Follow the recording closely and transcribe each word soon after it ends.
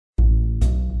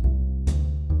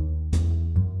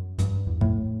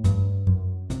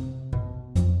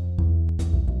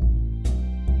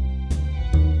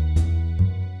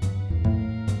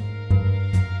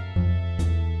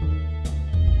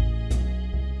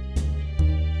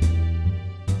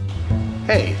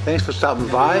Hey, thanks for stopping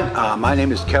by. My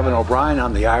name is Kevin O'Brien.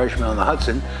 I'm the Irishman on the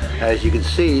Hudson. As you can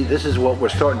see, this is what we're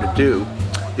starting to do.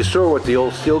 You saw what the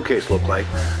old steel case looked like.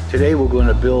 Today we're going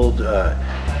to build,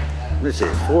 let's see,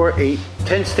 4, 8,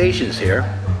 10 stations here.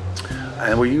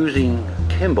 And we're using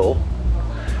Kimball.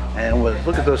 And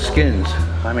look at those skins.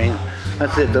 I mean,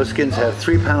 that's it. Those skins have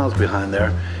 3 panels behind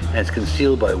there, and it's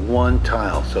concealed by 1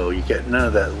 tile. So you get none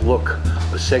of that look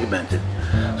of segmented.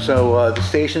 So the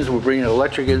stations, we're bringing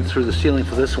electric in through the ceiling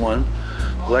for this one.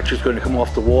 Electric's going to come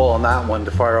off the wall on that one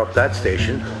to fire up that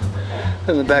station.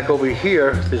 And then back over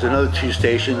here, there's another 2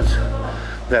 stations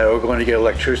that are going to get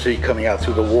electricity coming out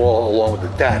through the wall along with the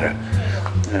data.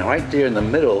 And right there in the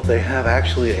middle, they have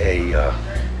actually a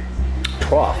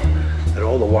trough that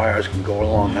all the wires can go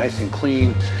along nice and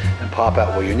clean and pop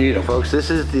out where you need them. Folks, this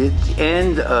is the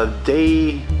end of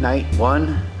night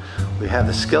 1. We have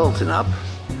the skeleton up.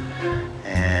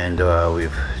 And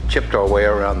we've chipped our way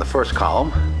around the first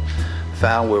column,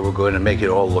 found where we're going to make it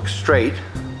all look straight.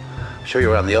 I'll show you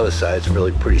around the other side. It's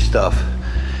really pretty stuff.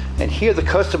 And here the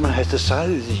customer has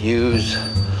decided to use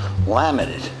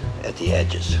laminate at the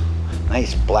edges.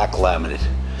 Nice black laminate.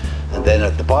 And then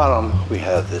at the bottom we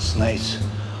have this nice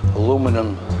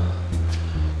aluminum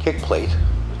kick plate,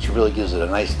 which really gives it a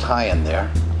nice tie in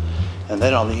there. And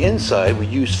then on the inside we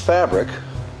use fabric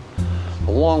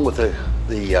along with the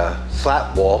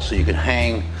slat wall, so you can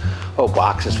hang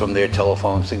boxes from there,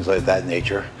 telephones, things like that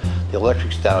nature. The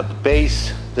electric's down at the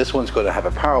base. This one's going to have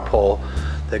a power pole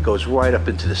that goes right up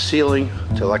into the ceiling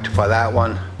to electrify that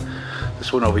one.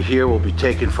 This one over here will be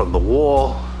taken from the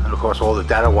wall, and of course all the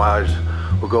data wires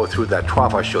will go through that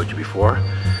trough I showed you before.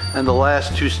 And the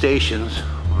last 2 stations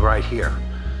right here.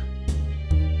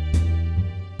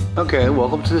 Okay,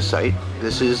 welcome to the site.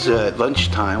 This is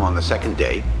lunchtime on the 2nd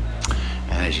day.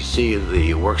 And as you see,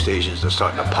 the workstations are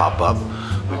starting to pop up.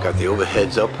 We've got the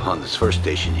overheads up on this first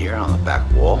station here on the back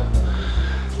wall.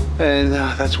 And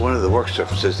that's one of the work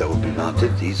surfaces that will be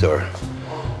mounted. These are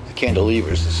the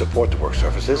cantilevers to support the work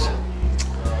surfaces.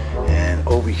 And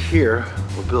over here,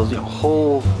 we're building a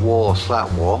whole wall,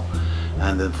 slat wall,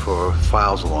 and then for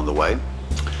files along the way.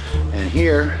 And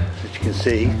here, as you can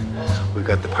see, we've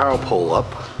got the power pole up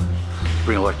to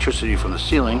bring electricity from the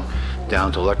ceiling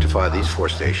down to electrify these 4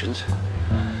 stations.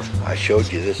 I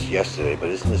showed you this yesterday, but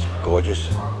isn't this gorgeous?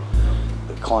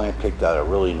 The client picked out a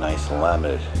really nice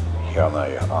laminate here on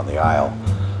the aisle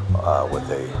with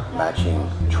a matching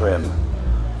trim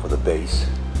for the base.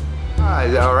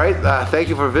 All right. Thank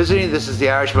you for visiting. This is the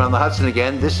Irishman on the Hudson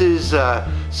again. This is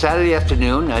Saturday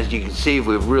afternoon. As you can see,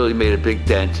 we've really made a big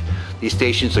dent. These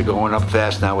stations are going up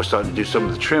fast now. We're starting to do some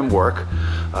of the trim work.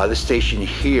 This station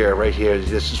here, right here,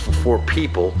 this is for 4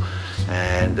 people.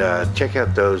 And check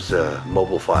out those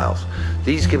mobile files.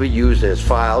 These can be used as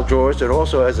file drawers and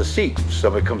also as a seat. If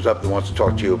somebody comes up and wants to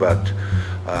talk to you about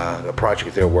a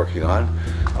project they're working on.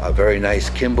 Very nice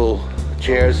Kimball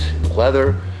chairs,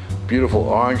 leather, beautiful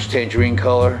orange tangerine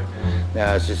color.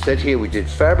 Now, as I said here, we did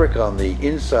fabric on the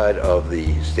inside of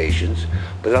the stations,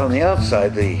 but on the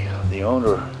outside, the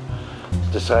owner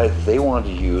decided they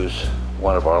wanted to use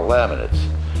one of our laminates.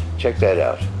 Check that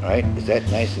out, all right? Is that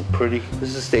nice and pretty? This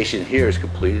is the station here is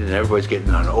completed and everybody's getting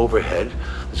on overhead.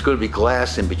 There's going to be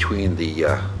glass in between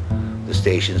the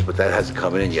stations, but that hasn't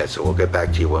come in yet, so we'll get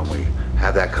back to you when we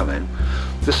have that come in.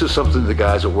 This is something the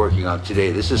guys are working on today.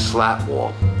 This is slat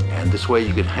wall, and this way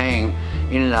you can hang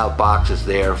in and out boxes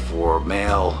there for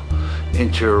mail,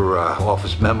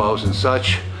 inter-office memos and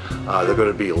such. They're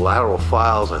going to be lateral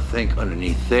files, I think,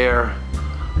 underneath there.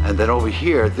 And then over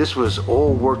here, this was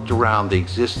all worked around the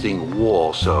existing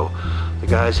wall, so the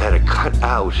guys had to cut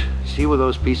out. See where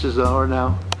those pieces are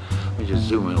now? Let me just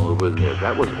zoom in a little bit there.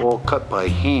 That was all cut by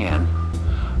hand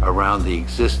around the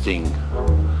existing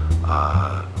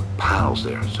panels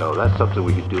there. So that's something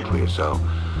we can do for you. So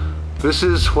this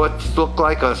is what it looked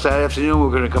like on Saturday afternoon.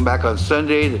 We're going to come back on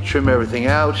Sunday to trim everything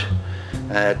out.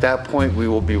 And at that point, we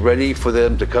will be ready for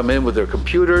them to come in with their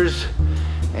computers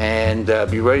and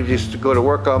be ready just to go to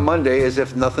work on Monday as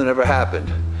if nothing ever happened.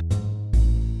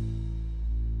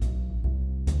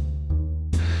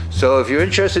 So if you're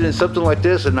interested in something like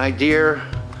this, an idea,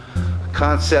 a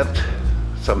concept,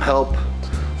 some help,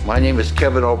 my name is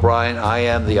Kevin O'Brien. I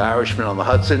am the Irishman on the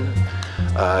Hudson.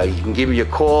 You can give me a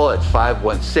call at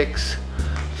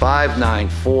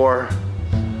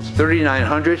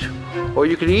 516-594-3900, or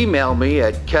you can email me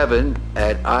at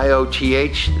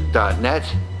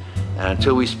kevin@ioth.net. And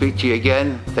until we speak to you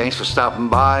again, thanks for stopping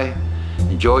by.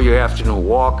 Enjoy your afternoon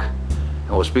walk, and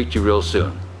we'll speak to you real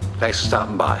soon. Thanks for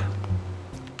stopping by.